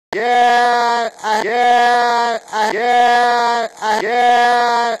It's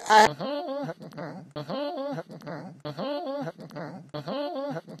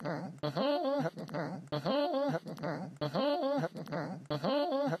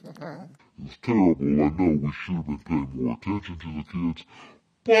terrible, I know we should have been paying more attention to the kids.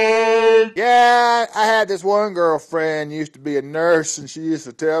 Yeah, I had this one girlfriend, used to be a nurse, and she used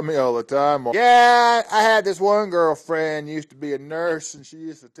to tell me all the time. Yeah, I had this one girlfriend, used to be a nurse, and she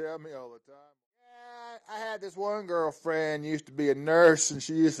used to tell me all the time. Yeah, I had this one girlfriend, used to be a nurse, and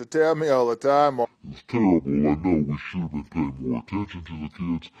she used to tell me all the time. It's terrible, I know we should have been paying more attention to the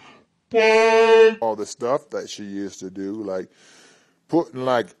kids. All the stuff that she used to do, like putting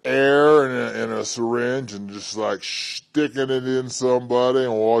like air in a syringe and just like sticking it in somebody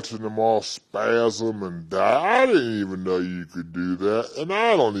and watching them all spasm and die. I didn't even know you could do that, and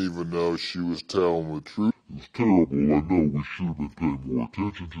I don't even know if she was telling the truth. It's terrible, I know we should have been paying more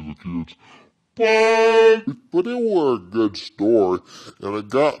attention to the kids. But it was a good story, and it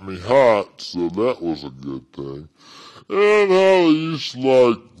got me hot, so that was a good thing. And how they just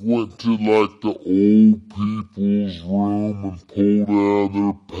went to the old people's room and pulled out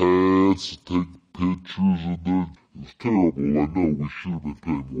their pants to take pictures of their... It's terrible, I know we should have been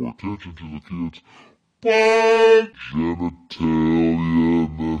paying more attention to the kids. Genitalia,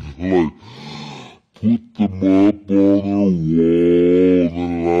 and then put them up on their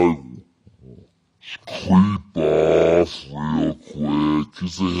wall and creep off real quick,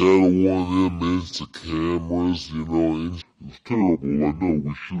 'cause they had one of them Insta cameras, you know. It's terrible, I know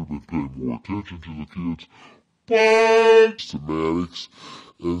we should have been paying more attention to the kids. Systematics,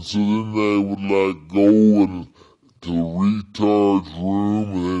 and so then they would go to the retard's room,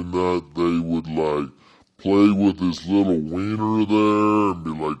 and then they would play with his little wiener there and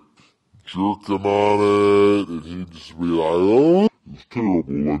be jerking on it, and he'd just be like, oh. It's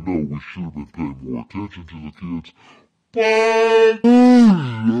terrible, I know we should have been paying more attention to the kids.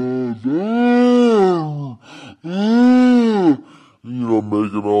 You know,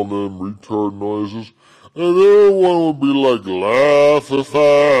 making all them retard noises. And everyone would be laugh if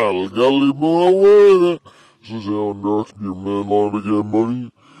I'll gully boy with it. So sound dark, your man want to get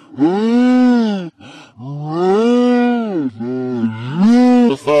money.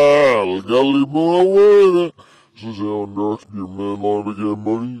 If I'll gully boy with it. So sound dark, your man want to get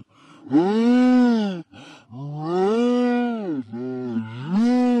money.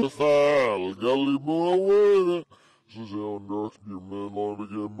 If I'll gully boy with it.